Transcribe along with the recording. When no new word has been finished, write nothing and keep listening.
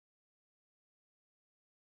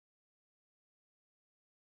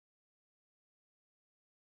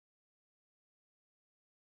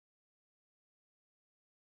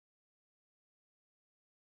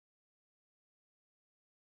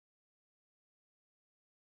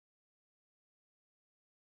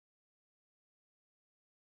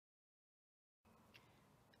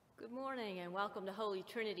Good morning and welcome to Holy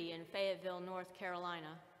Trinity in Fayetteville, North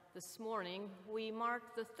Carolina. This morning, we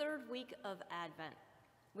mark the third week of Advent.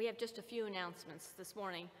 We have just a few announcements this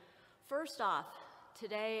morning. First off,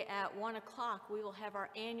 today at 1 o'clock, we will have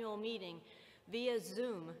our annual meeting via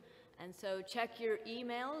Zoom. And so check your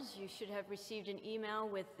emails. You should have received an email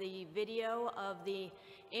with the video of the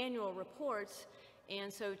annual reports.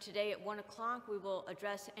 And so today at 1 o'clock, we will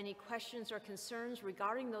address any questions or concerns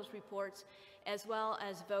regarding those reports, as well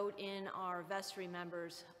as vote in our vestry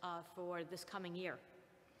members for this coming year.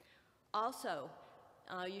 Also,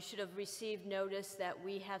 you should have received notice that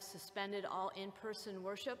we have suspended all in-person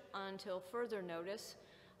worship until further notice,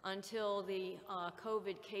 until the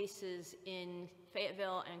COVID cases in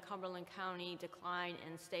Fayetteville and Cumberland County decline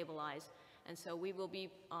and stabilize. And so we will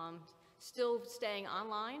be still staying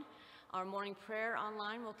online. Our morning prayer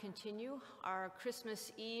online will continue. Our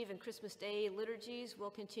Christmas Eve and Christmas Day liturgies will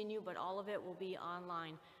continue, but all of it will be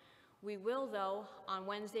online. We will, though, on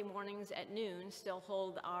Wednesday mornings at noon, still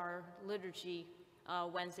hold our liturgy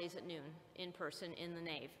Wednesdays at noon in person in the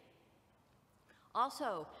nave.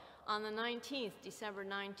 Also, on the 19th, December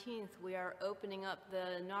 19th, we are opening up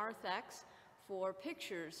the narthex for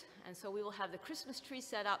pictures, and so we will have the Christmas tree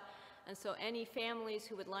set up, and so any families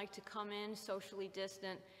who would like to come in socially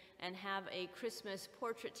distant and have a Christmas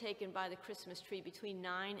portrait taken by the Christmas tree between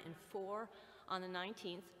 9 and 4 on the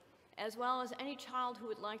 19th, as well as any child who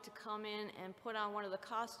would like to come in and put on one of the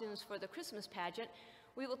costumes for the Christmas pageant,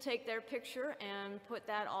 we will take their picture and put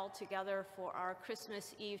that all together for our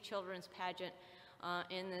Christmas Eve children's pageant.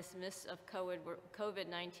 In this midst of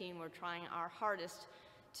COVID-19, we're trying our hardest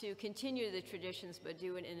to continue the traditions, but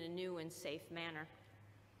do it in a new and safe manner.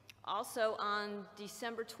 Also on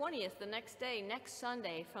December 20th, the next day, next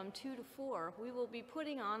Sunday from 2 to 4, we will be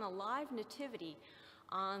putting on a live nativity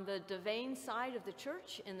on the Devane side of the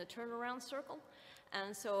church in the turnaround circle.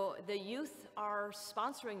 And so the youth are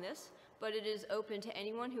sponsoring this, but it is open to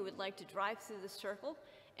anyone who would like to drive through the circle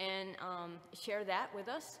and share that with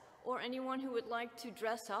us, or anyone who would like to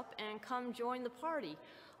dress up and come join the party.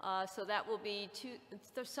 So that will be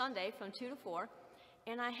Sunday from 2 to 4.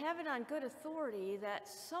 And I have it on good authority that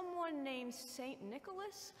someone named St.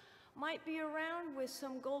 Nicholas might be around with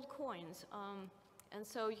some gold coins. And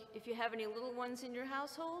so if you have any little ones in your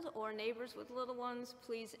household or neighbors with little ones,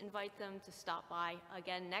 please invite them to stop by.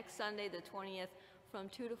 Again, next Sunday, the 20th, from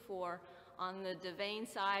 2 to 4 on the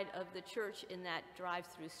Devane side of the church in that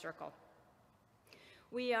drive-through circle.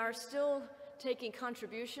 We are still taking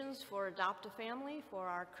contributions for Adopt a Family for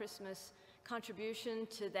our Christmas contribution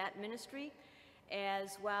to that ministry,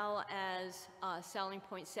 as well as selling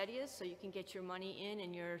poinsettias, so you can get your money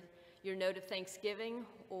in your note of thanksgiving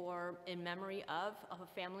or in memory of a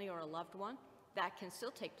family or a loved one. That can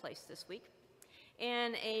still take place this week.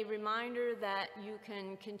 And a reminder that you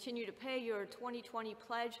can continue to pay your 2020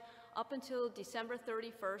 pledge up until December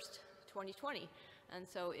 31st, 2020. And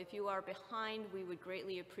so if you are behind, we would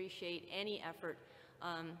greatly appreciate any effort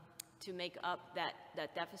to make up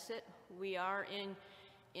that deficit. We are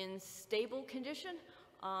in stable condition,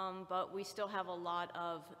 but we still have a lot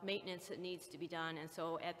of maintenance that needs to be done, and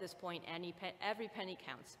so at this point, every penny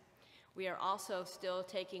counts. We are also still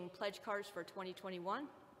taking pledge cards for 2021,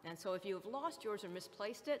 and so if you have lost yours or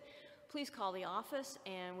misplaced it, please call the office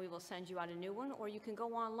and we will send you out a new one, or you can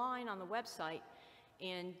go online on the website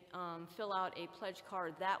and fill out a pledge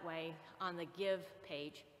card that way on the Give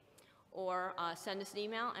page, or send us an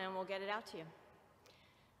email and we'll get it out to you.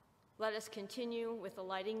 Let us continue with the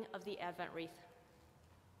lighting of the Advent wreath.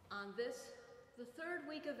 On this, the third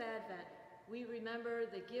week of Advent, we remember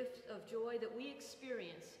the gift of joy that we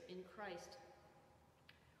experience in Christ.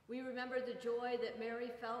 We remember the joy that Mary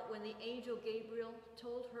felt when the angel Gabriel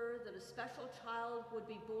told her that a special child would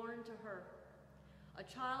be born to her, a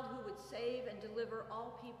child who would save and deliver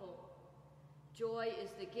all people. Joy is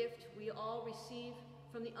the gift we all receive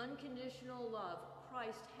from the unconditional love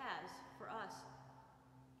Christ has for us.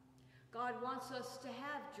 God wants us to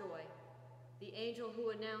have joy. The angel who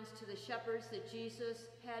announced to the shepherds that Jesus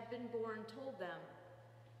had been born told them,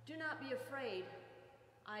 "Do not be afraid.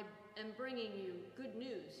 I am bringing you good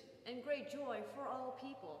news and great joy for all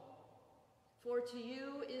people. For to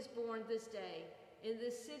you is born this day in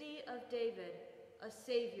the city of David a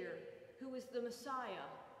Savior who is the Messiah,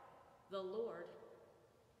 the Lord."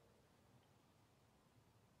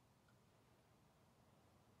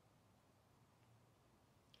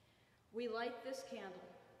 We light this candle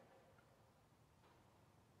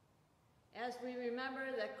as we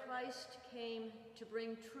remember that Christ came to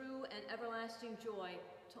bring true and everlasting joy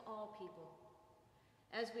to all people.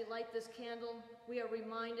 As we light this candle, we are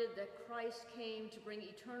reminded that Christ came to bring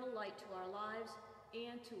eternal light to our lives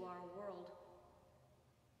and to our world.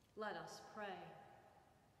 Let us pray.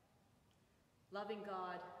 Loving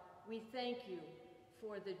God, we thank you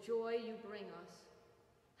for the joy you bring us.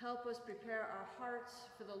 Help us prepare our hearts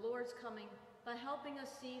for the Lord's coming by helping us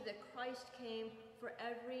see that Christ came for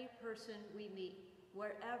every person we meet,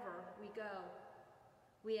 wherever we go.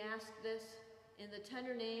 We ask this in the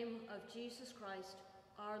tender name of Jesus Christ,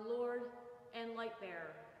 our Lord and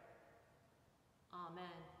light-bearer.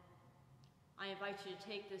 Amen. I invite you to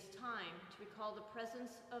take this time to recall the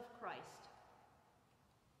presence of Christ.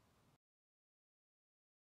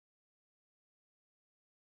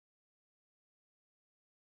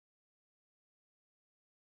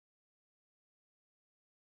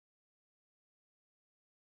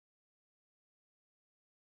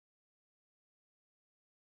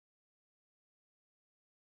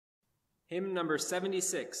 Hymn number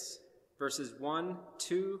 76, verses 1,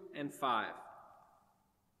 2, and 5.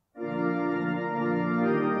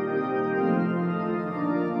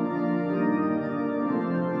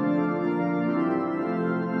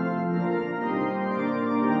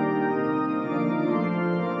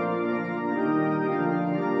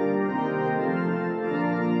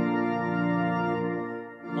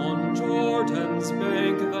 On Jordan's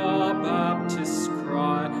bank the Baptist's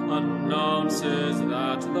cry announces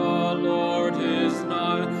that the Lord is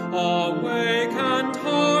nigh. Awake and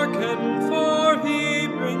hearken, for he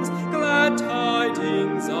brings glad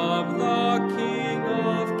tidings of the King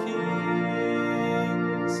of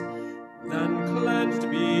Kings. Then cleansed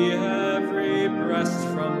be every breast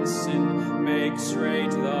from sin, make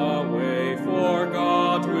straight the way for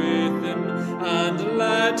God within, and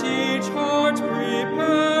let each heart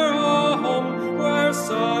prepare a home where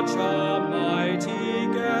such a mighty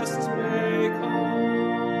guest may come.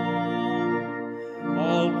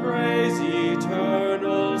 All praise,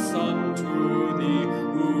 eternal Son, to thee,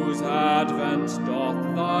 whose advent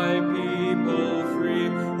doth thy people free,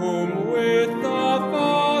 whom with the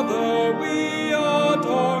Father we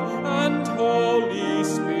adore, and Holy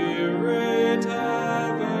Spirit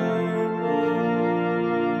evermore.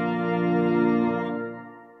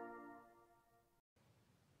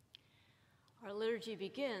 Our liturgy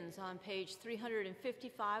begins on page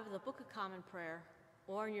 355 of the Book of Common Prayer,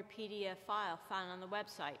 or in your PDF file found on the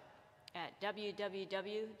website at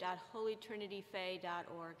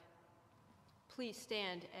www.holytrinityfaith.org. Please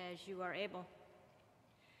stand as you are able.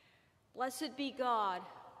 Blessed be God,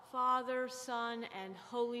 Father, Son, and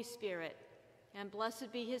Holy Spirit, and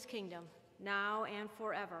blessed be his kingdom, now and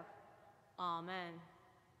forever. Amen.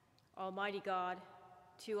 Almighty God,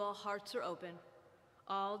 to you all hearts are open,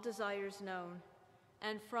 all desires known,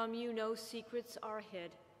 and from you no secrets are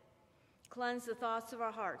hid. Cleanse the thoughts of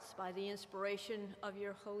our hearts by the inspiration of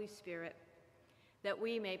your Holy Spirit, that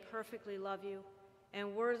we may perfectly love you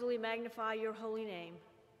and worthily magnify your holy name,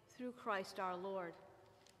 through Christ our Lord.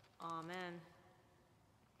 Amen.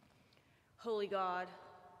 Holy God,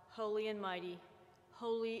 holy and mighty,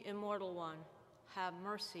 holy immortal one, have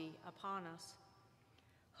mercy upon us.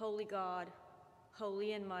 Holy God,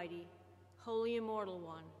 holy and mighty, holy immortal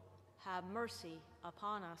one, have mercy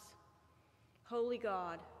upon us. Holy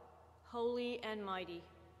God, holy and mighty,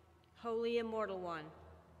 holy immortal one,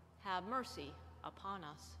 have mercy upon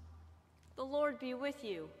us. The Lord be with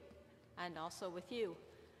you, and also with you.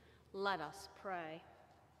 Let us pray.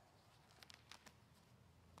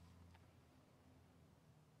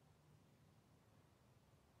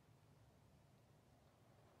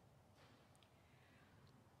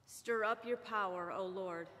 Stir up your power, O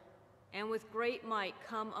Lord, and with great might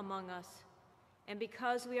come among us. And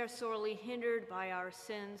because we are sorely hindered by our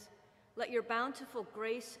sins, let your bountiful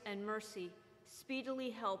grace and mercy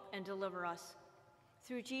speedily help and deliver us.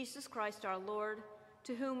 Through Jesus Christ our Lord,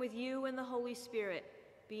 to whom with you and the Holy Spirit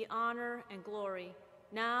be honor and glory,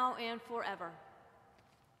 now and forever.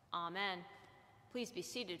 Amen. Please be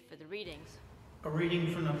seated for the readings. A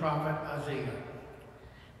reading from the prophet Isaiah.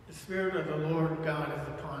 The Spirit of the Lord God is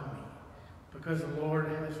upon me, because the Lord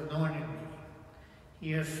has anointed me.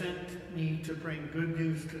 He has sent me to bring good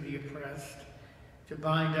news to the oppressed, to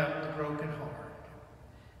bind up the brokenhearted,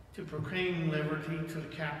 to proclaim liberty to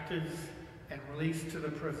the captives and release to the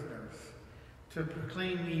prisoners, to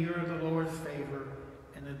proclaim the year of the Lord's favor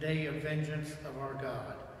and the day of vengeance of our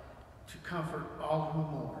God, to comfort all who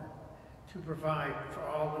mourn, to provide for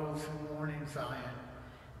all those who mourn in Zion,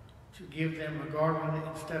 to give them a garland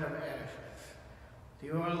instead of ashes,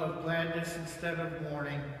 the oil of gladness instead of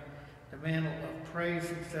mourning, the mantle of praise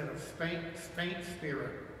instead of faint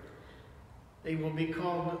spirit. They will be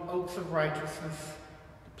called oaks of righteousness,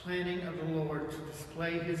 the planting of the Lord to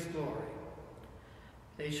display his glory.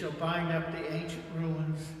 They shall bind up the ancient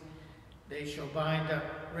ruins, They shall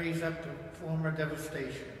raise up the former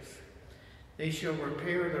devastations. They shall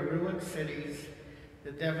repair the ruined cities,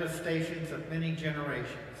 the devastations of many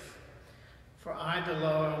generations. For I, the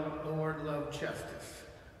Lord, love justice.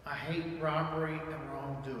 I hate robbery and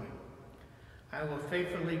wrongdoing. I will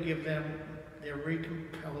faithfully give them their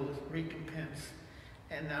recompense,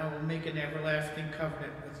 and I will make an everlasting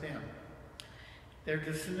covenant with them. Their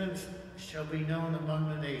descendants shall be known among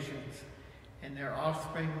the nations, and their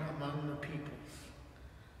offspring among the peoples.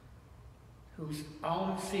 All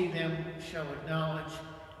who see them shall acknowledge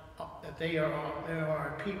that they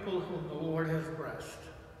are a people whom the Lord has blessed.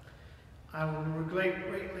 I will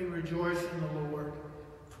greatly rejoice in the Lord.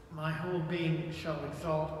 My whole being shall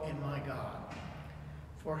exult in my God.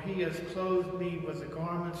 For he has clothed me with the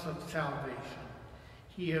garments of salvation.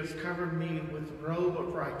 He has covered me with the robe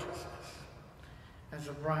of righteousness. As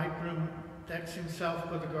a bridegroom decks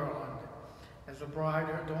himself with a garland, as a bride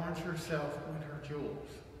adorns herself with her jewels.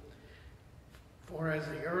 For as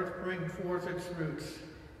the earth brings forth its roots,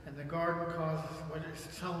 and the garden causes what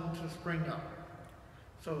is sown to spring up,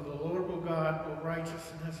 so the Lord God will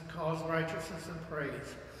cause righteousness and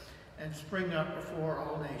praise, and spring up before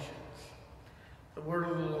all nations. The word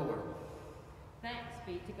of the Lord. Thanks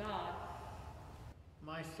be to God.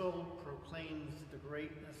 My soul proclaims the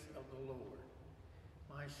greatness of the Lord.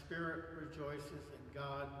 My spirit rejoices in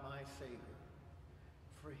God my Savior,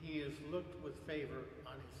 for he has looked with favor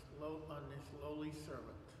on his lowly servant.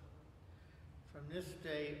 From this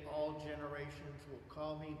day all generations will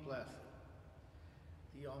call me blessed.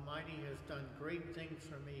 The Almighty has done great things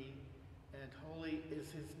for me, and holy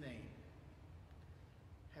is his name.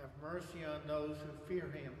 Have mercy on those who fear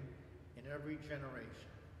him in every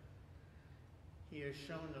generation. He has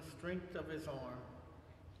shown the strength of his arm.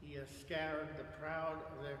 He has scattered the proud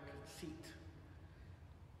of their conceit.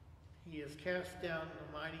 He has cast down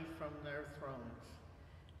the mighty from their thrones,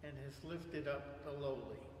 and has lifted up the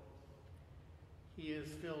lowly. He has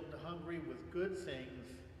filled the hungry with good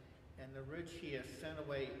things, and the rich he has sent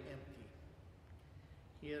away empty.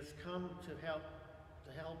 He has come to help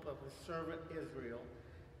the help of his servant Israel,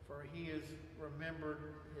 for he has remembered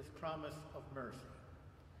his promise of mercy,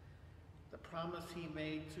 the promise he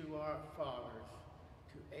made to our fathers,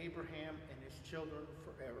 to Abraham and his children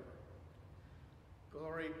forever.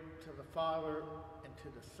 Glory to the Father, and to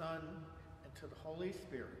the Son, and to the Holy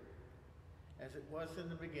Spirit, as it was in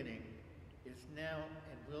the beginning, is now,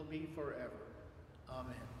 and will be forever.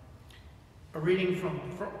 Amen. A reading from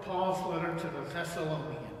Paul's letter to the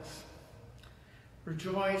Thessalonians.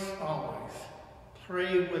 Rejoice always.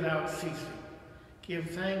 Pray without ceasing. Give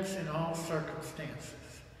thanks in all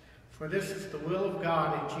circumstances, for this is the will of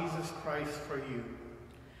God in Jesus Christ for you.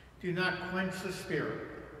 Do not quench the Spirit.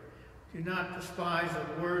 Do not despise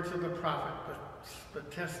the words of the prophet,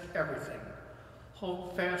 but test everything.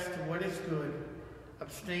 Hold fast to what is good.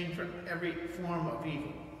 Abstain from every form of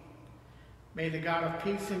evil. May the God of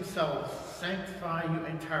peace himself sanctify you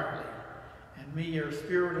entirely, and may your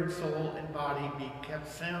spirit and soul and body be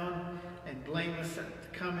kept sound and blameless at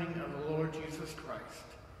the coming of the Lord Jesus Christ.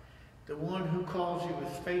 The one who calls you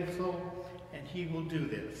is faithful, and he will do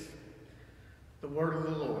this. The word of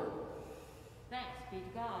the Lord. Thanks be to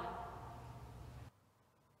God.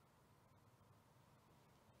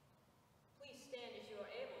 Please stand as you are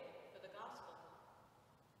able for the gospel.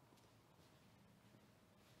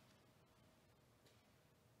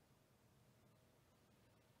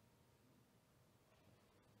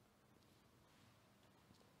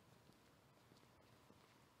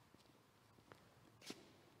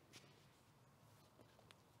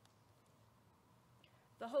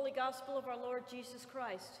 The Holy Gospel of our Lord Jesus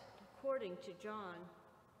Christ, according to John.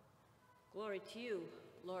 Glory to you,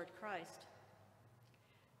 Lord Christ.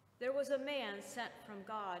 There was a man sent from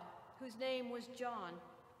God, whose name was John.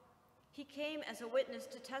 He came as a witness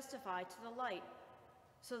to testify to the light,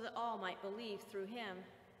 so that all might believe through him.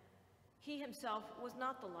 He himself was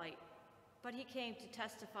not the light, but he came to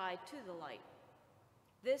testify to the light.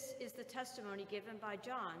 This is the testimony given by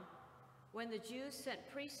John, when the Jews sent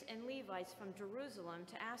priests and Levites from Jerusalem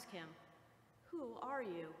to ask him, "Who are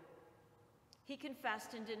you?" He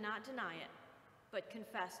confessed and did not deny it, but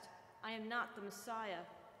confessed, "I am not the Messiah."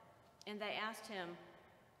 And they asked him,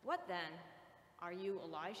 "What then? Are you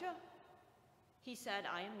Elijah?" He said,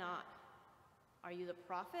 "I am not." "Are you the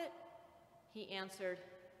prophet?" He answered,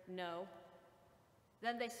 "No."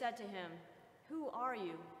 Then they said to him, "Who are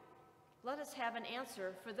you? Let us have an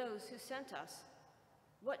answer for those who sent us.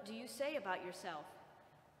 What do you say about yourself?"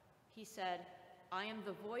 He said, "I am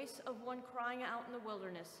the voice of one crying out in the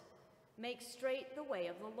wilderness, 'Make straight the way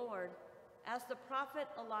of the Lord,' as the prophet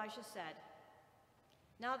Elijah said."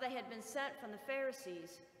 Now they had been sent from the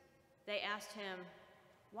Pharisees. They asked him,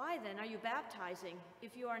 "Why then are you baptizing,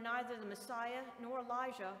 if you are neither the Messiah, nor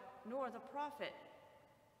Elijah, nor the prophet?"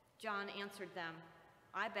 John answered them,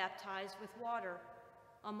 "I baptize with water.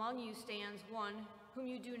 Among you stands one whom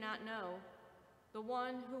you do not know, the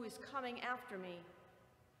one who is coming after me.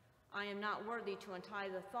 I am not worthy to untie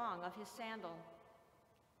the thong of his sandal."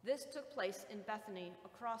 This took place in Bethany,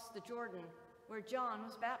 across the Jordan, where John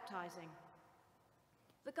was baptizing.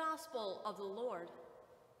 The Gospel of the Lord.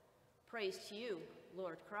 Praise to you,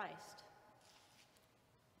 Lord Christ.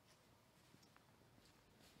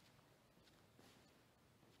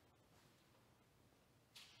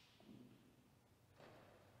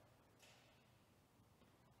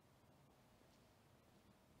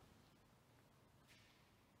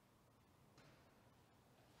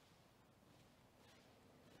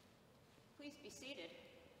 Please be seated.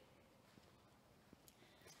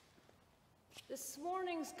 This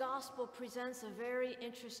morning's gospel presents a very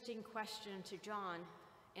interesting question to John,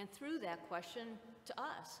 and through that question, to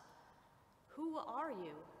us. Who are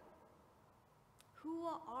you? Who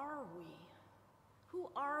are we? Who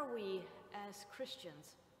are we as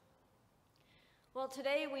Christians? Well,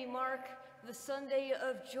 today we mark the Sunday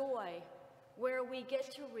of Joy, where we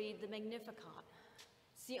get to read the Magnificat.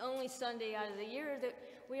 It's the only Sunday out of the year that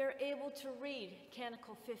we are able to read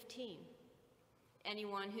Canticle 15.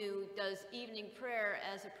 Anyone who does evening prayer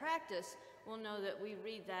as a practice will know that we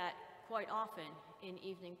read that quite often in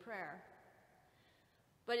evening prayer.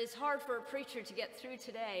 But it's hard for a preacher to get through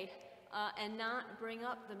today and not bring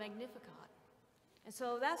up the Magnificat. And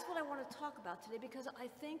so that's what I want to talk about today, because I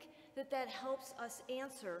think that that helps us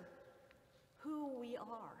answer who we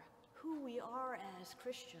are as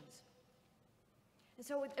Christians. And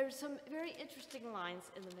so there's some very interesting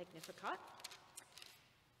lines in the Magnificat,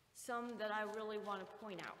 some that I really want to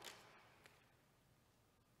point out.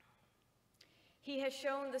 He has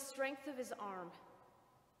shown the strength of his arm.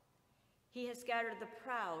 He has scattered the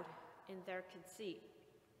proud in their conceit.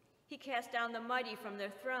 He cast down the mighty from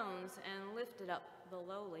their thrones and lifted up the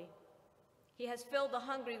lowly. He has filled the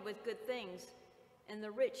hungry with good things, and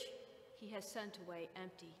the rich he has sent away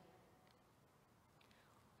empty.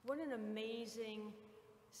 What an amazing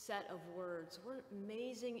set of words, what an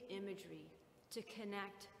amazing imagery to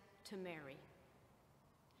connect to Mary.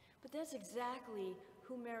 But that's exactly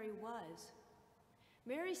who Mary was.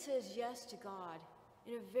 Mary says yes to God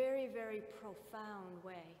in a very, very profound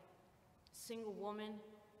way. Single woman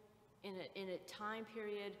in a time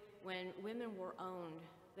period when women were owned.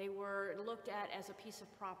 They were looked at as a piece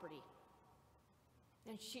of property.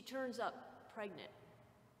 And she turns up pregnant.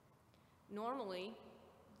 Normally,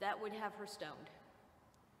 that would have her stoned.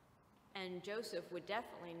 And Joseph would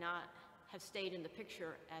definitely not have stayed in the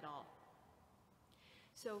picture at all.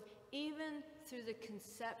 So even through the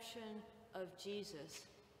conception of Jesus,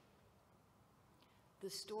 the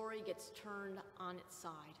story gets turned on its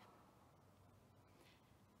side.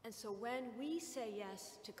 And so when we say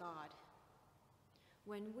yes to God,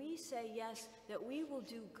 when we say yes that we will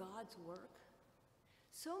do God's work,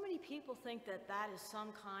 so many people think that that is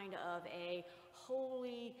some kind of a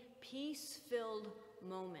holy, peace-filled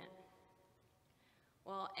moment.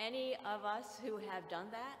 Well, any of us who have done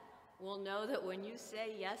that will know that when you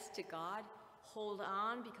say yes to God, hold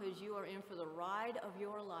on, because you are in for the ride of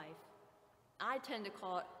your life. I tend to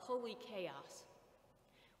call it holy chaos.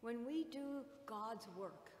 When we do God's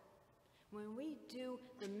work, when we do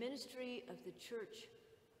the ministry of the church,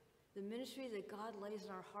 the ministry that God lays in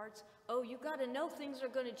our hearts, oh, you got to know things are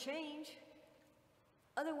going to change.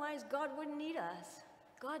 Otherwise, God wouldn't need us.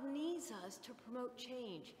 God needs us to promote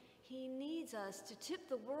change. He needs us to tip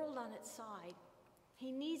the world on its side. He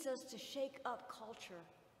needs us to shake up culture.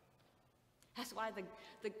 That's why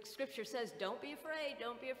the scripture says, don't be afraid,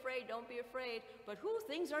 don't be afraid, don't be afraid. But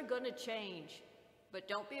things are going to change. But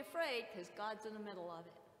don't be afraid, because God's in the middle of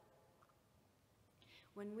it.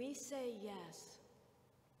 When we say yes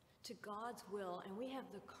to God's will, and we have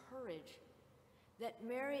the courage that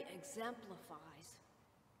Mary exemplifies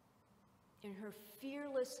in her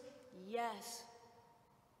fearless yes,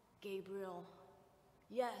 Gabriel,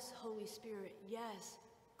 yes, Holy Spirit, yes,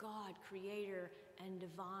 God, creator and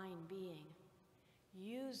divine being,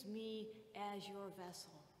 use me as your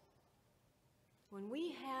vessel. When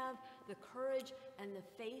we have the courage and the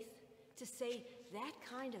faith to say that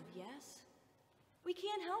kind of yes, we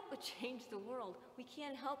can't help but change the world. We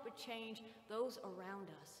can't help but change those around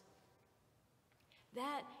us.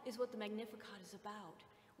 That is what the Magnificat is about.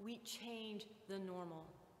 We change the normal.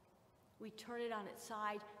 We turn it on its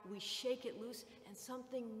side, we shake it loose, and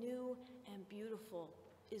something new and beautiful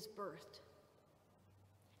is birthed.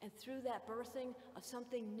 And through that birthing of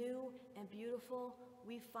something new and beautiful,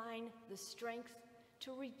 we find the strength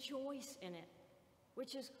to rejoice in it,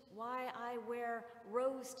 which is why I wear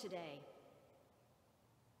rose today.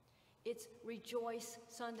 It's Rejoice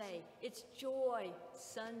Sunday. It's Joy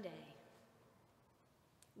Sunday.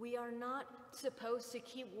 We are not supposed to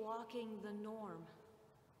keep walking the norm.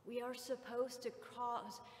 We are supposed to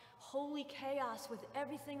cause holy chaos with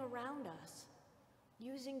everything around us,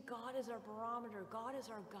 using God as our barometer, God as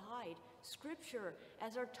our guide, Scripture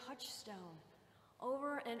as our touchstone.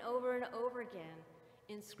 Over and over and over again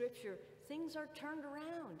in Scripture, things are turned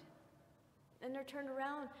around. And they're turned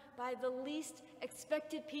around by the least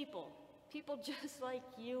expected people just like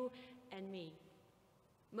you and me.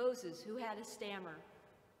 Moses, who had a stammer.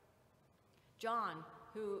 John,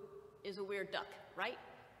 who is a weird duck, right?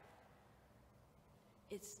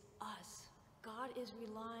 It's us. God is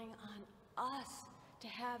relying on us to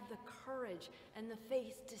have the courage and the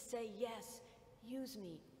faith to say, yes, use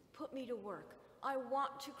me, put me to work. I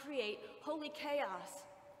want to create holy chaos.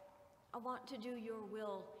 I want to do your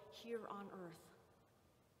will here on earth.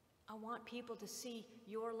 I want people to see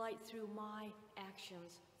your light through my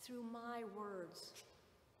actions, through my words.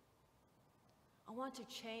 I want to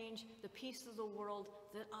change the piece of the world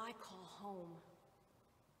that I call home.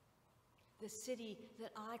 The city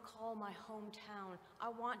that I call my hometown. I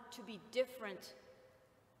want to be different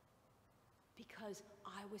because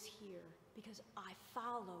I was here, because I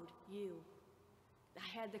followed you.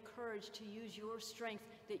 I had the courage to use your strength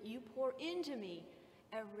that you pour into me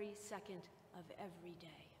every second of every day.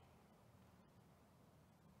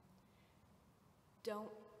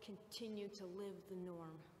 Don't continue to live the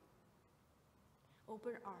norm.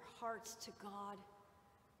 Open our hearts to God,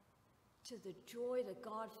 to the joy that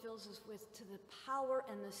God fills us with, to the power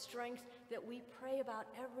and the strength that we pray about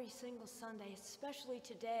every single Sunday, especially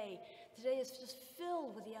today. Today is just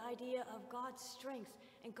filled with the idea of God's strength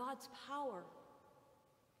and God's power.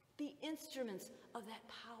 Be instruments of that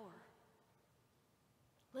power.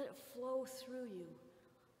 Let it flow through you.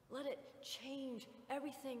 Let it change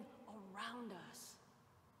everything around us.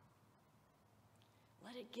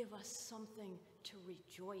 Let it give us something to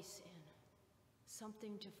rejoice in,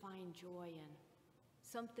 something to find joy in,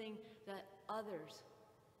 something that others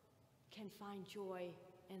can find joy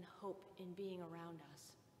and hope in being around us.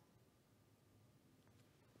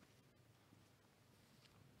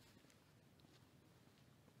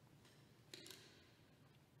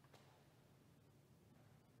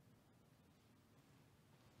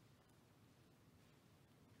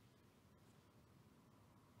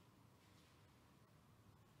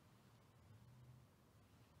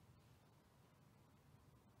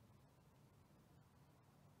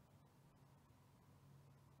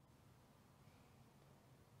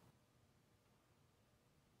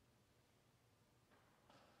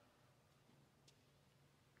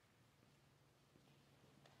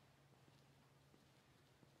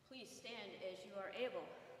 Please stand as you are able.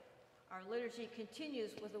 Our liturgy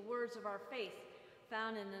continues with the words of our faith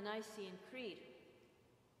found in the Nicene Creed.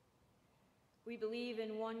 We believe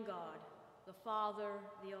in one God, the Father,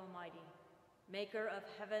 the Almighty, maker of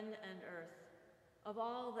heaven and earth, of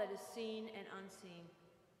all that is seen and unseen.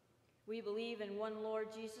 We believe in one Lord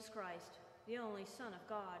Jesus Christ, the only Son of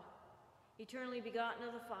God, eternally begotten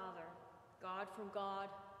of the Father, God from God,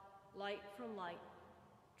 light from light,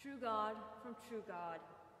 true God from true God,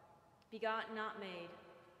 begotten, not made,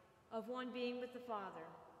 of one being with the Father.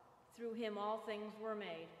 Through him all things were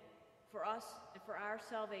made. For us and for our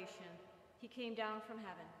salvation, he came down from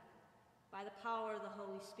heaven. By the power of the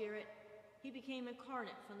Holy Spirit, he became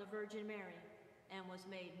incarnate from the Virgin Mary and was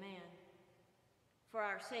made man. For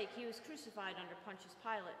our sake, he was crucified under Pontius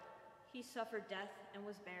Pilate. He suffered death and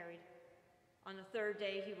was buried. On the third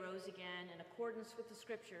day, he rose again in accordance with the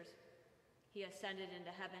Scriptures. He ascended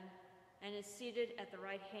into heaven and is seated at the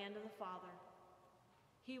right hand of the Father.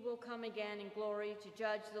 He will come again in glory to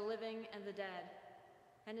judge the living and the dead,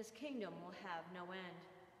 and his kingdom will have no end.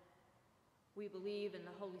 We believe in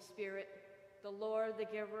the Holy Spirit, the Lord, the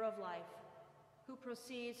giver of life, who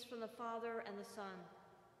proceeds from the Father and the Son.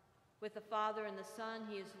 With the Father and the Son,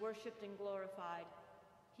 he is worshipped and glorified.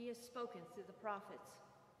 He has spoken through the prophets.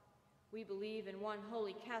 We believe in one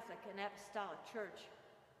holy Catholic and Apostolic Church.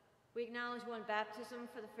 We acknowledge one baptism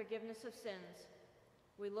for the forgiveness of sins.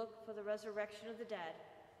 We look for the resurrection of the dead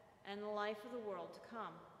and the life of the world to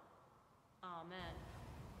come. Amen.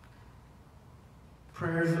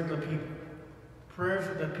 Prayers of the people. Prayers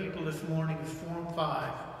of the people this morning is Form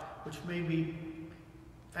 5, which may be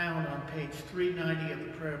found on page 390 of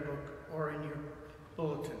the prayer book or in your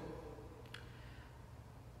bulletin.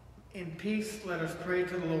 In peace, let us pray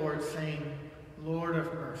to the Lord, saying, Lord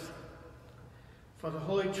of mercy. For the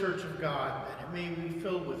holy church of God, that it may be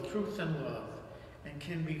filled with truth and love, and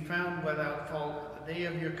can be found without fault at the day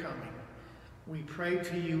of your coming, we pray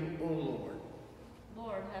to you, O Lord.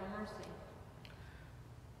 Lord, have mercy.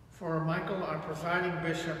 For Michael, our presiding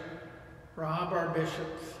bishop, Rob, our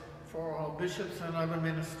bishops, for all bishops and other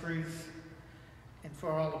ministries, and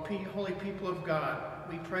for all the holy people of God,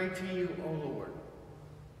 we pray to you, O Lord.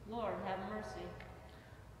 Lord, have mercy.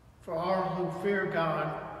 For all who fear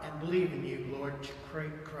God and believe in you, Lord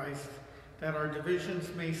Christ, that our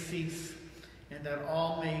divisions may cease, and that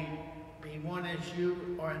all may be one as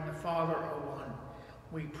you are and the Father are one.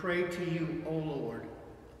 We pray to you, O Lord.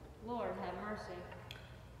 Lord, have mercy.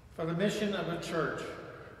 For the mission of the church,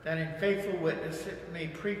 that in faithful witness it may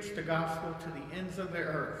preach the gospel to the ends of the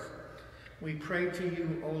earth, we pray to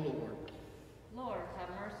you, O Lord. Lord, have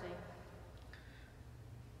mercy.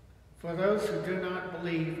 For those who do not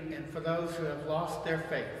believe, and for those who have lost their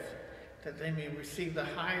faith, that they may receive the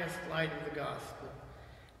highest light of the gospel,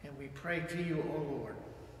 and we pray to you, O Lord.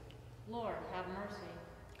 Lord, have mercy.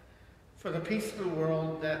 For the peace of the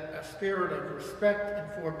world, that a spirit of respect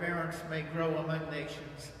and forbearance may grow among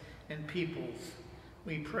nations and peoples,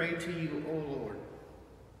 we pray to you, O Lord.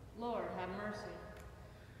 Lord, have mercy.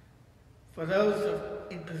 For those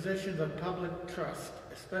in positions of public trust,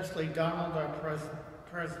 especially Donald, our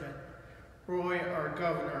president, Roy, our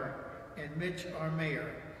governor, and Mitch, our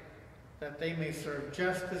mayor, that they may serve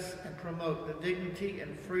justice and promote the dignity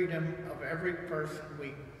and freedom of every person,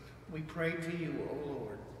 we pray to you, O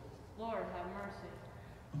Lord. Lord, have mercy.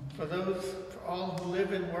 For all who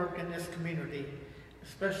live and work in this community,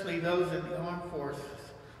 especially those in the armed forces,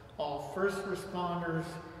 all first responders,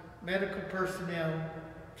 medical personnel,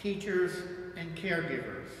 teachers, and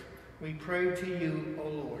caregivers, we pray to you, O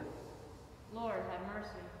Lord. Lord, have mercy.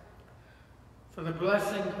 For the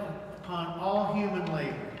blessing upon all human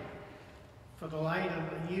labor, for the light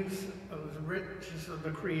of the use of the riches of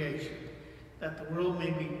the creation, that the world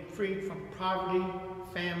may be freed from poverty,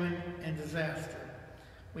 famine, and disaster.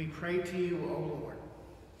 We pray to you, O Lord.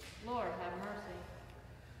 Lord, have mercy.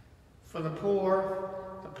 For the poor,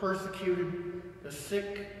 the persecuted, the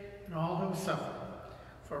sick, and all who suffer,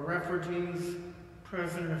 for refugees,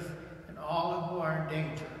 prisoners, and all who are in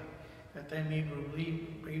danger, that they may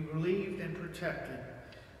be relieved and protected,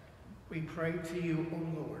 we pray to you,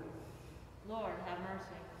 O Lord. Lord, have mercy.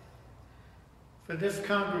 For this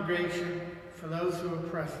congregation, for those who are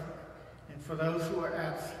present, and for those who are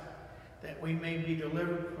absent, that we may be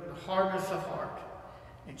delivered from the hardness of heart,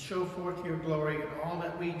 and show forth your glory in all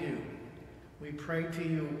that we do, we pray to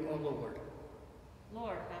you, O Lord.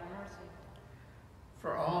 Lord, have mercy.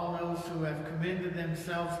 For all those who have commended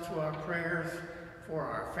themselves to our prayers, for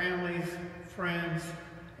our families, friends,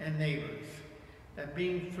 and neighbors, that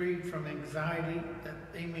being freed from anxiety,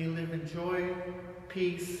 that they may live in joy,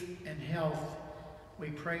 peace, and health, we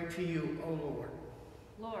pray to you, O Lord.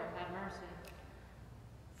 Lord, have mercy.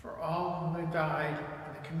 For all who have died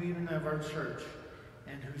in the communion of our church,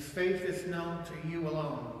 and whose faith is known to you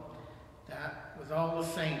alone, that with all the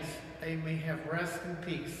saints they may have rest and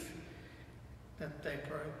peace, that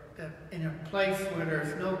in a place where there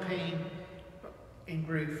is no pain and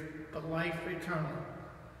grief, but life eternal,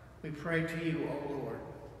 we pray to you, O Lord.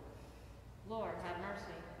 Lord, have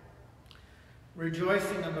mercy.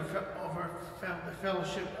 Rejoicing over the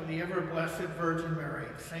fellowship of the ever-blessed Virgin Mary,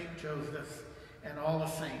 Saint Joseph, and all the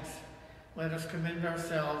saints, let us commend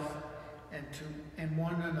ourselves and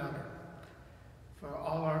one another for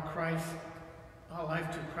all our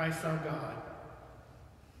life to Christ our God.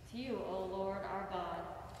 To you, O Lord, our God.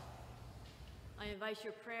 I invite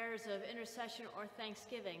your prayers of intercession or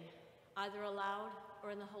thanksgiving, either aloud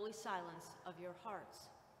or in the holy silence of your hearts.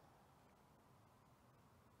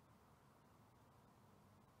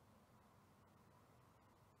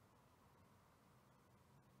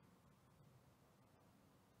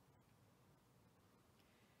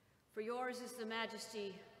 For yours is the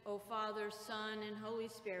majesty, O Father, Son, and Holy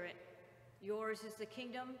Spirit. Yours is the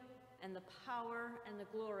kingdom and the power and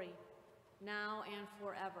the glory, now and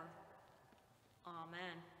forever.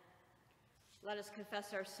 Amen. Let us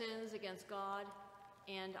confess our sins against God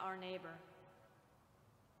and our neighbor.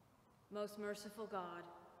 Most merciful God,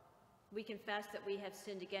 we confess that we have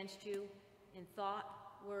sinned against you in thought,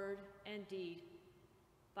 word, and deed,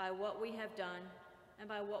 by what we have done and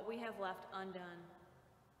by what we have left undone.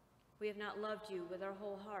 We have not loved you with our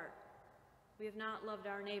whole heart. We have not loved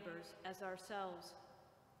our neighbors as ourselves.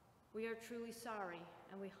 We are truly sorry,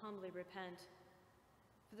 and we humbly repent.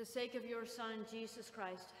 For the sake of your Son, Jesus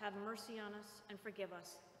Christ, have mercy on us and forgive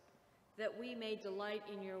us, that we may delight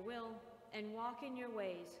in your will and walk in your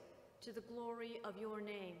ways, to the glory of your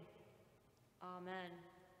name. Amen.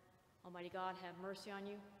 Almighty God, have mercy on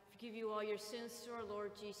you, forgive you all your sins through our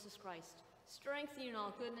Lord Jesus Christ, strengthen you in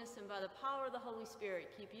all goodness, and by the power of the Holy Spirit,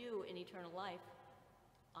 keep you in eternal life.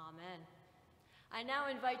 Amen. I now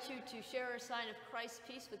invite you to share a sign of Christ's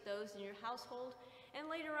peace with those in your household, and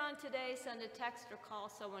later on today, send a text or call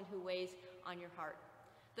someone who weighs on your heart.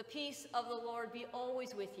 The peace of the Lord be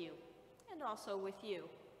always with you, and also with you.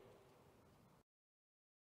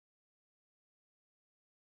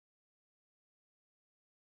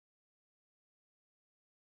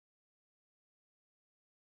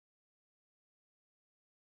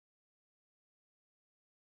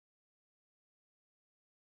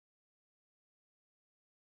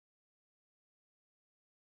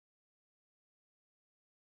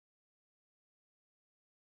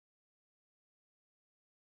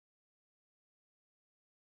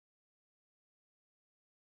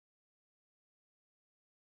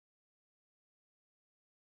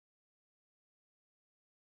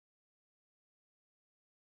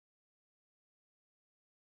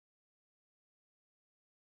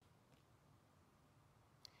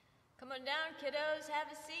 Come on down, kiddos, have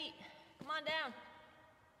a seat. Come on down.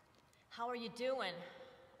 How are you doing?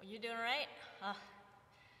 Are you doing all right?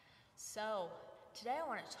 So, today I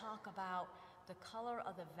want to talk about the color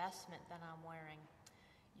of the vestment that I'm wearing.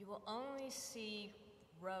 You will only see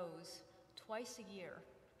rose twice a year.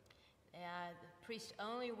 The priest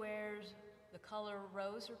only wears the color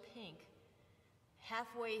rose or pink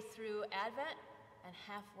halfway through Advent and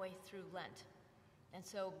halfway through Lent. And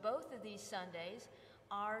so both of these Sundays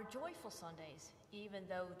are joyful Sundays, even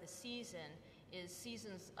though the season is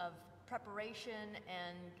seasons of preparation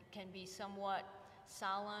and can be somewhat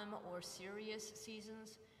solemn or serious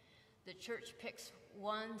seasons. The church picks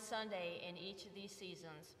one Sunday in each of these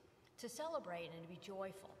seasons to celebrate and to be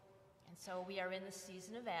joyful. And so we are in the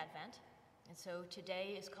season of Advent, and so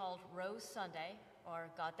today is called Rose Sunday, or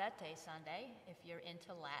Gaudete Sunday, if you're into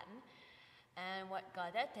Latin. And what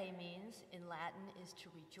Gaudete means in Latin is to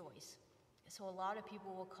rejoice. So a lot of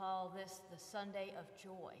people will call this the Sunday of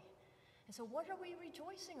joy. And so what are we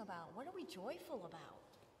rejoicing about? What are we joyful about?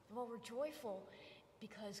 Well, we're joyful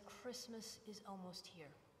because Christmas is almost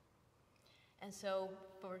here. And so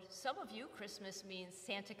for some of you, Christmas means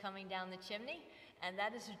Santa coming down the chimney, and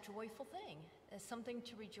that is a joyful thing. It's something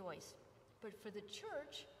to rejoice. But for the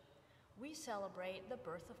church, we celebrate the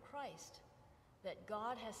birth of Christ, that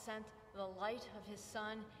God has sent the light of his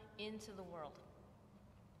Son into the world.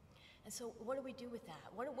 And so what do we do with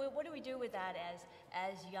that? What do we do with that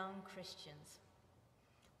as young Christians?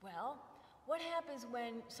 Well, what happens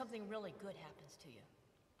when something really good happens to you?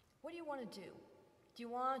 What do you want to do? Do you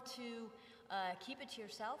want to keep it to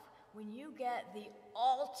yourself? When you get the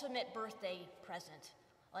ultimate birthday present,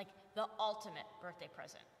 like the ultimate birthday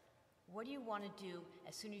present, what do you want to do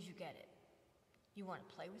as soon as you get it? You want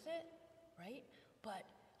to play with it, right? But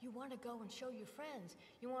you want to go and show your friends.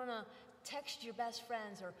 You want to text your best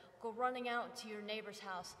friends or go running out to your neighbor's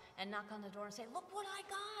house and knock on the door and say, "Look what I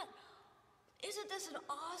got! Isn't this an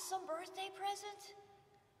awesome birthday present?"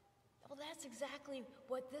 Well, that's exactly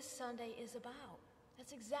what this Sunday is about.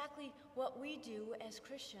 That's exactly what we do as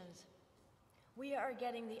Christians. We are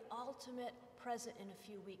getting the ultimate present in a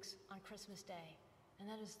few weeks on Christmas Day, and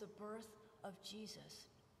that is the birth of Jesus.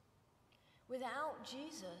 Without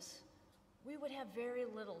Jesus, we would have very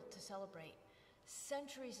little to celebrate.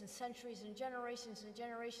 Centuries and centuries and generations and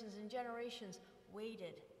generations and generations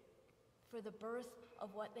waited for the birth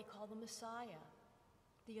of what they call the Messiah,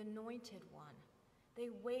 the Anointed One. They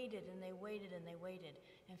waited and they waited and they waited.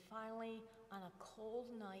 And finally, on a cold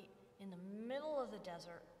night in the middle of the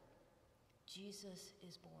desert, Jesus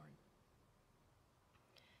is born.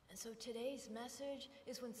 And so today's message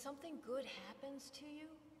is when something good happens to you,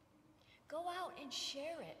 go out and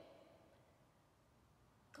share it.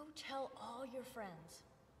 Go tell all your friends.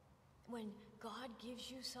 When God gives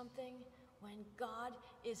you something, when God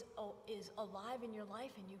is alive in your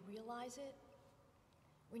life and you realize it,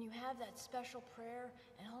 when you have that special prayer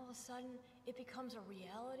and all of a sudden it becomes a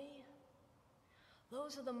reality,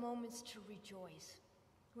 those are the moments to rejoice.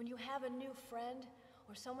 When you have a new friend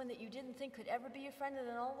or someone that you didn't think could ever be your friend and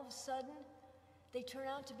then all of a sudden they turn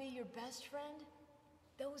out to be your best friend,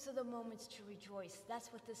 those are the moments to rejoice.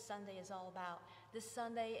 That's what this Sunday is all about. This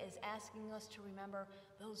Sunday is asking us to remember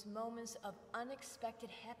those moments of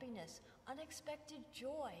unexpected happiness, unexpected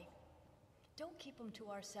joy. Don't keep them to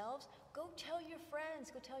ourselves. Go tell your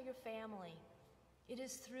friends, go tell your family. It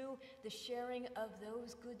is through the sharing of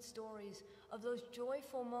those good stories, of those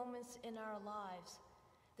joyful moments in our lives,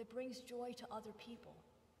 that brings joy to other people.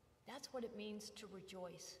 That's what it means to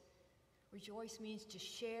rejoice. Rejoice means to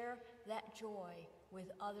share that joy with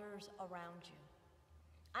others around you.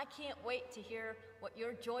 I can't wait to hear what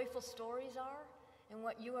your joyful stories are and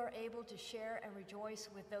what you are able to share and rejoice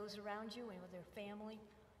with those around you and with their family.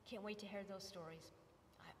 Can't wait to hear those stories.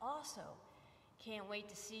 I also can't wait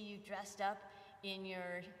to see you dressed up in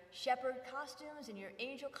your shepherd costumes and your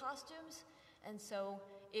angel costumes. And so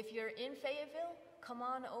if you're in Fayetteville, come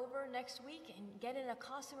on over next week and get in a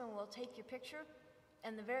costume and we'll take your picture.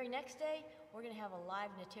 And the very next day, we're going to have a live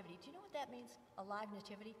nativity. Do you know what that means, a live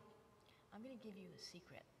nativity? I'm going to give you a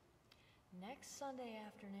secret. Next Sunday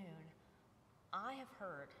afternoon, I have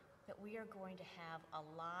heard that we are going to have a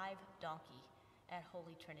live donkey at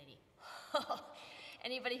Holy Trinity.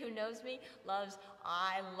 Anybody who knows me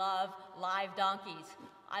I love live donkeys.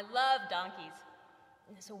 I love donkeys.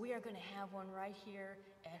 So we are going to have one right here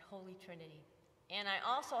at Holy Trinity. And I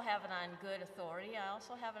also have it on good authority. I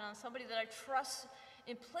also have it on somebody that I trust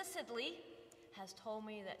implicitly has told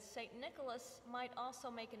me that St. Nicholas might also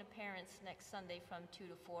make an appearance next Sunday from 2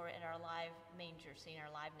 to 4 in our live manger scene,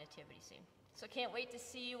 our live nativity scene. So can't wait to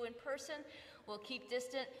see you in person. We'll keep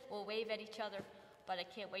distant, we'll wave at each other, but I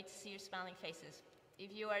can't wait to see your smiling faces.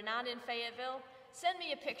 If you are not in Fayetteville, send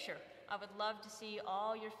me a picture. I would love to see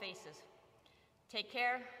all your faces. Take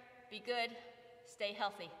care, be good, stay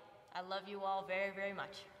healthy. I love you all very, very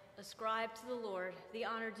much. Ascribe to the Lord the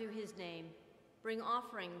honor due his name. Bring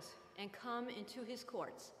offerings and come into his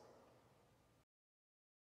courts.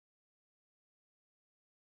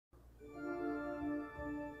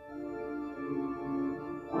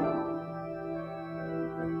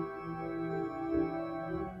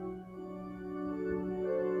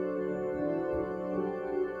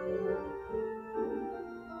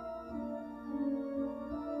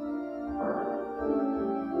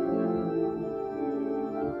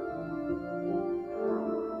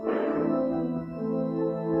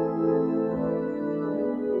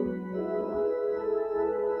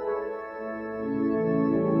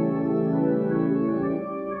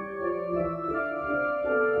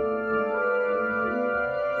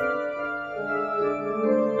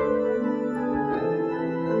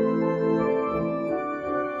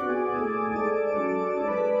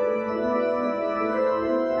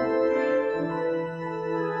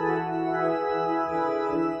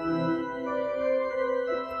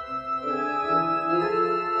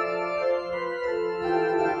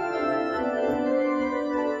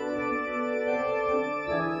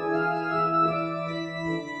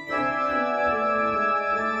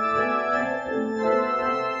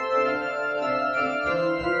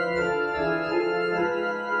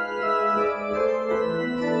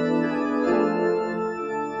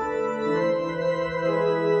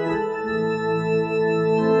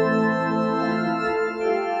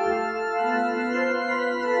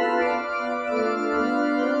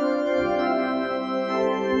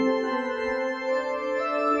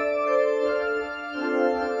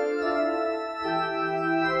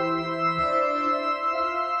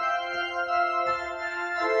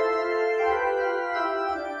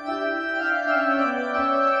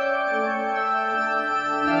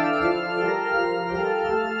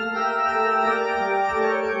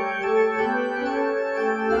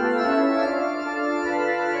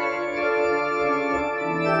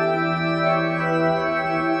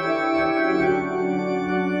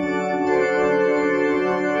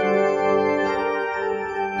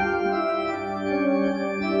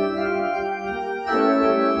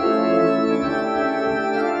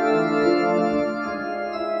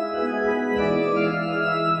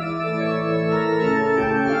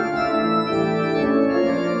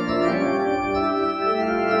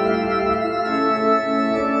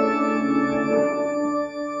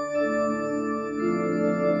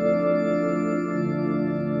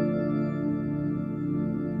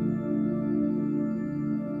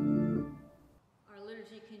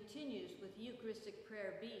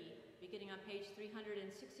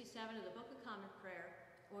 of the Book of Common Prayer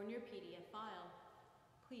or in your PDF file.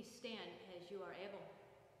 Please stand as you are able.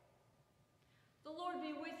 The Lord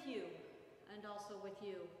be with you and also with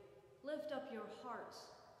you. Lift up your hearts.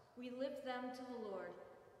 We lift them to the Lord.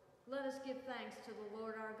 Let us give thanks to the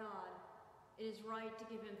Lord our God. It is right to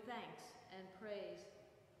give him thanks and praise.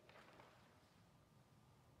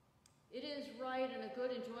 It is right and a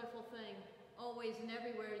good and joyful thing, always and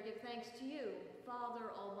everywhere, to give thanks to you,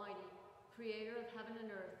 Father Almighty, creator of heaven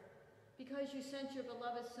and earth, because you sent your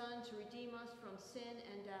beloved Son to redeem us from sin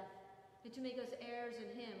and death, and to make us heirs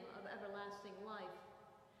in him of everlasting life,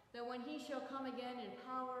 that when he shall come again in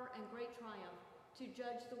power and great triumph to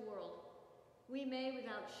judge the world, we may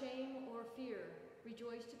without shame or fear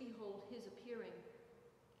rejoice to behold his appearing.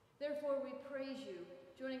 Therefore we praise you,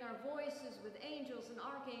 joining our voices with angels and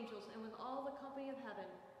archangels and with all the company of heaven,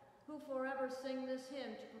 who forever sing this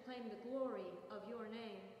hymn to proclaim the glory of your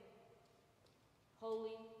name.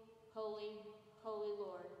 Holy, holy, holy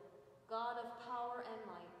Lord, God of power and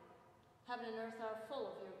might, heaven and earth are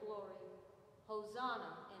full of your glory.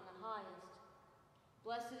 Hosanna in the highest.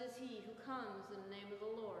 Blessed is he who comes in the name of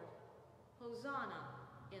the Lord. Hosanna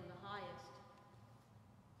in the highest.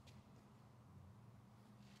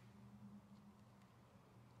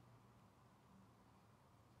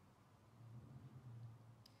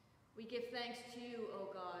 We give thanks to you, O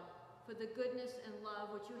God, for the goodness and love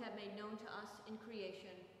which you have made known to us in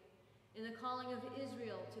creation, in the calling of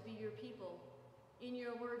Israel to be your people, in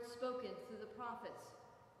your word spoken through the prophets,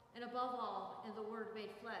 and above all, in the word made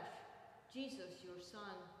flesh, Jesus, your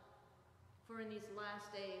Son. For in these last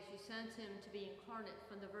days you sent him to be incarnate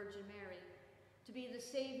from the Virgin Mary, to be the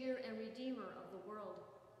Savior and Redeemer of the world.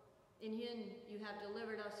 In him you have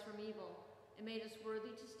delivered us from evil and made us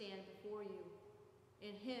worthy to stand before you.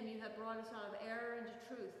 In him you have brought us out of error into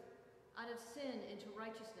truth, out of sin into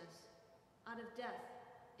righteousness, out of death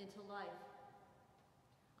into life.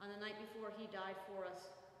 On the night before he died for us,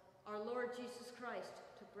 our Lord Jesus Christ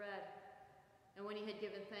took bread, and when he had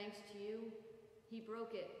given thanks to you, he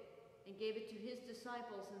broke it and gave it to his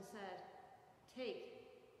disciples and said, "Take,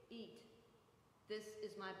 eat. This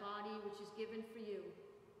is my body which is given for you.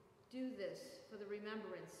 Do this for the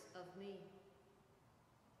remembrance of me."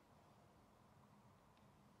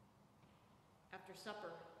 After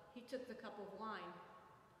supper, he took the cup of wine,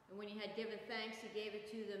 and when he had given thanks, he gave it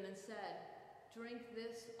to them and said, "Drink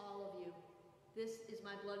this, all of you. This is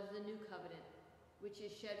my blood of the new covenant, which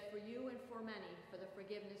is shed for you and for many for the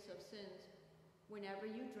forgiveness of sins. Whenever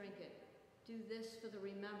you drink it, do this for the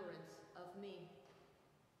remembrance of me."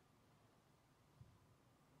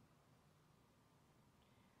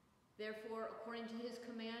 Therefore, according to his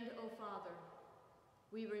command, O Father,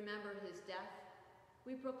 we remember his death,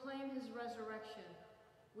 we proclaim his resurrection,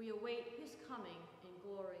 we await his coming in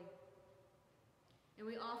glory. And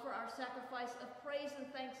we offer our sacrifice of praise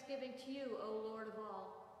and thanksgiving to you, O Lord of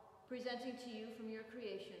all, presenting to you from your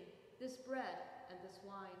creation this bread and this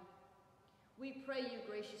wine. We pray you,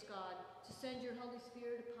 gracious God, to send your Holy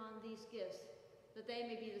Spirit upon these gifts, that they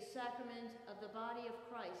may be the sacrament of the body of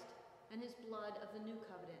Christ and his blood of the new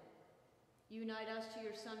covenant. Unite us to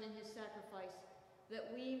your Son and his sacrifice,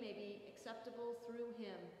 that we may be acceptable through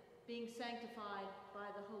him, being sanctified by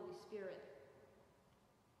the Holy Spirit.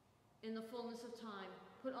 In the fullness of time,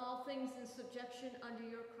 put all things in subjection under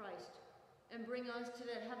your Christ, and bring us to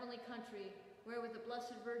that heavenly country, where with the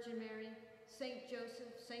Blessed Virgin Mary, Saint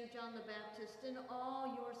Joseph, Saint John the Baptist, and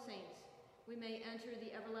all your saints, we may enter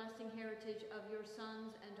the everlasting heritage of your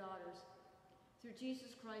sons and daughters. Through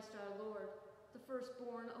Jesus Christ our Lord, the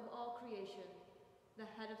firstborn of all creation, the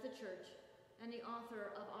head of the church, and the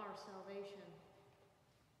author of our salvation.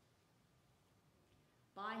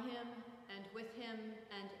 By him, and with him,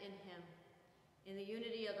 and in him, in the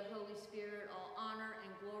unity of the Holy Spirit, all honor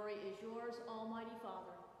and glory is yours, Almighty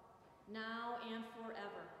Father, now and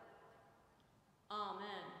forever.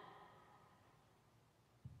 Amen.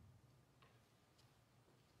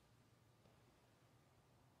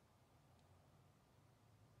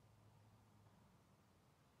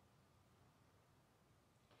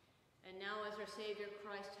 And now, as our Savior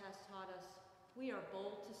Christ has taught us, we are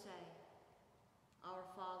bold to say, Our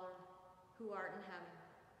Father, who art in heaven,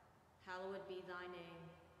 hallowed be thy name.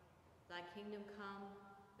 Thy kingdom come,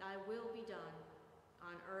 thy will be done,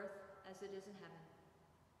 on earth as it is in heaven.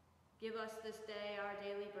 Give us this day our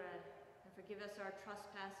daily bread, and forgive us our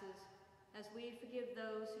trespasses, as we forgive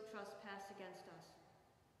those who trespass against us.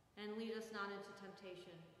 And lead us not into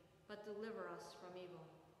temptation, but deliver us from evil.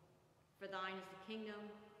 For thine is the kingdom,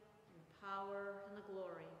 and the power, and the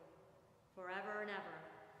glory, forever and ever.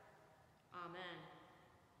 Amen.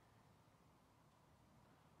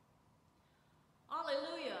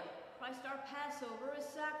 Alleluia! Christ our Passover is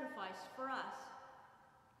sacrificed for us.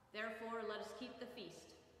 Therefore, let us keep the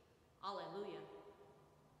feast. Alleluia.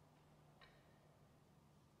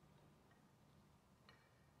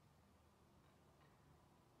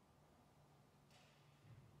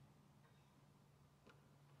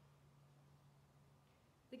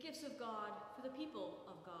 The gifts of God for the people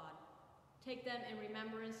of God. Take them in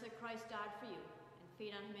remembrance that Christ died for you, and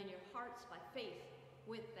feed on him in your hearts by faith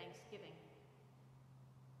with thanksgiving.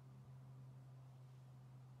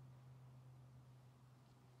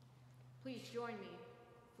 Please join me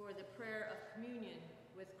for the prayer of communion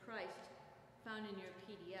with Christ found in your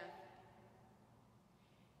PDF.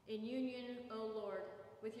 In union, O Lord,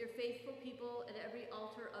 with your faithful people at every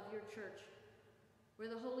altar of your church, where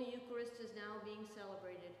the Holy Eucharist is now being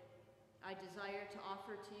celebrated, I desire to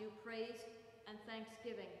offer to you praise and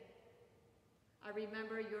thanksgiving. I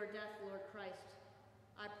remember your death, Lord Christ.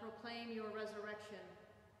 I proclaim your resurrection.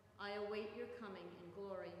 I await your coming in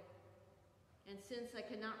glory. And since I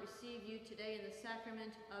cannot receive you today in the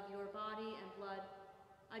sacrament of your body and blood,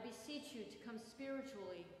 I beseech you to come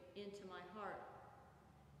spiritually into my heart.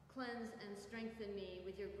 Cleanse and strengthen me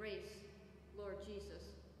with your grace, Lord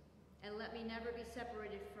Jesus, and let me never be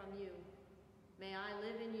separated from you. May I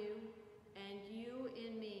live in you, and you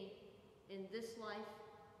in me, in this life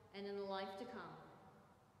and in the life to come.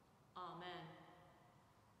 Amen.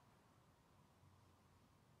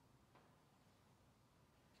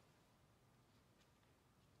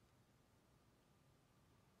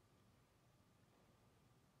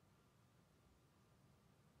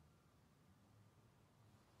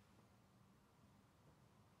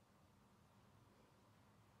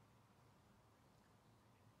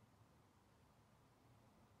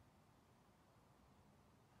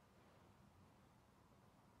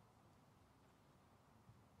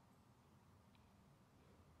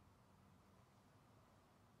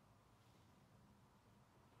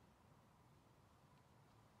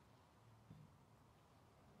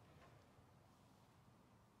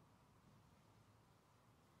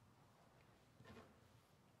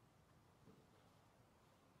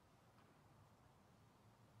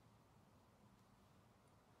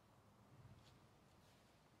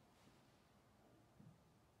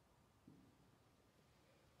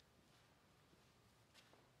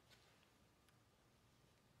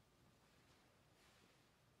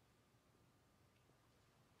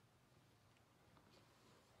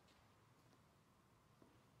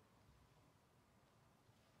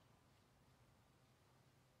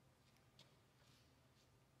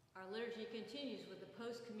 Our liturgy continues with the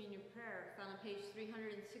post-communion prayer found on page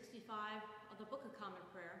 365 of the Book of Common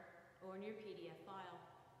Prayer or in your PDF file.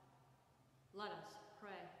 Let us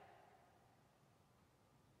pray.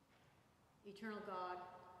 Eternal God,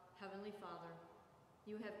 Heavenly Father,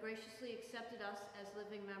 you have graciously accepted us as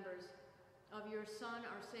living members of your Son,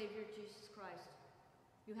 our Savior, Jesus Christ.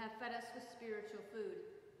 You have fed us with spiritual food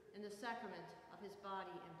in the sacrament of his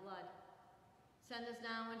body and blood. Send us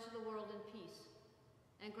now into the world in peace,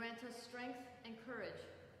 and grant us strength and courage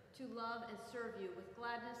to love and serve you with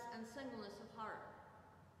gladness and singleness of heart.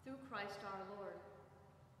 Through Christ our Lord.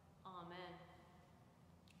 Amen.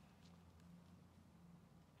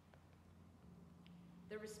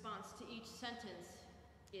 The response to each sentence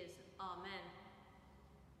is Amen.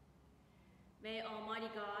 May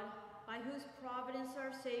Almighty God, by whose providence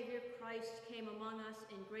our Savior Christ came among us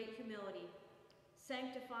in great humility,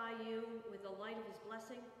 sanctify you with the light of his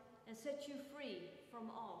blessing and set you free from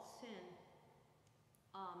all sin.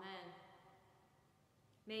 Amen.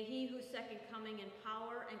 May he whose second coming in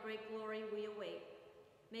power and great glory we await,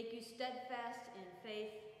 make you steadfast in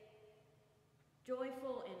faith,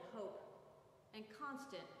 joyful in hope, and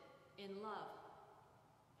constant in love.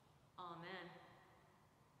 Amen.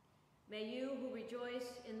 May you who rejoice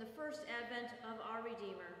in the first advent of our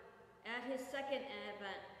Redeemer, at his second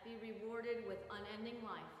advent be rewarded with unending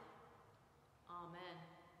life. Amen.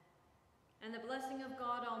 And the blessing of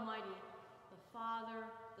God Almighty, the Father,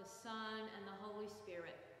 the Son, and the Holy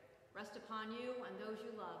Spirit, rest upon you and those you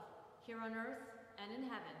love, here on earth and in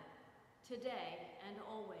heaven, today and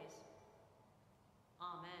always.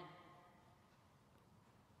 Amen.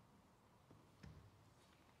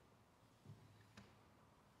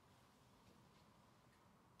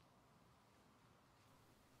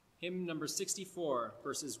 Hymn number 64,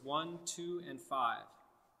 verses 1, 2, and 5.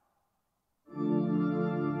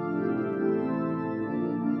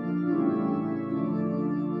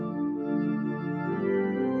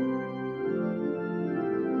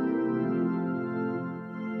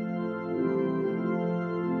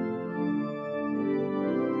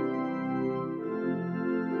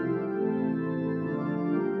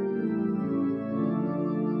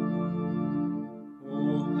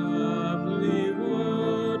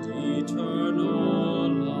 Eternal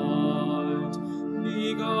light,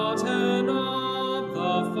 begotten of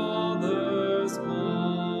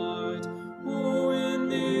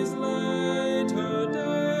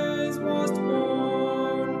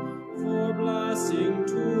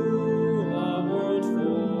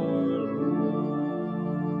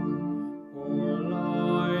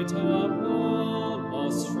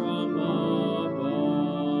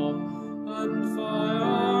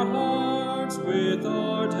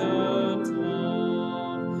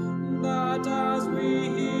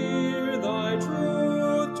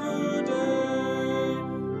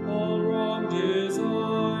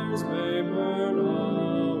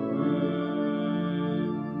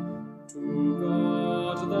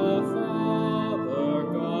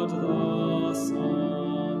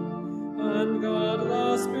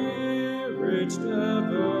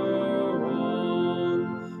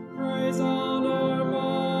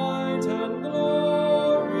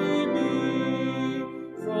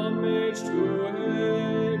age to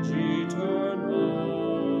age eternally.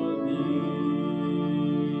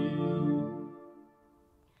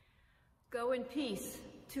 Go in peace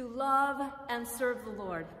to love and serve the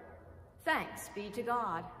Lord. Thanks be to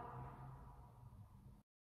God.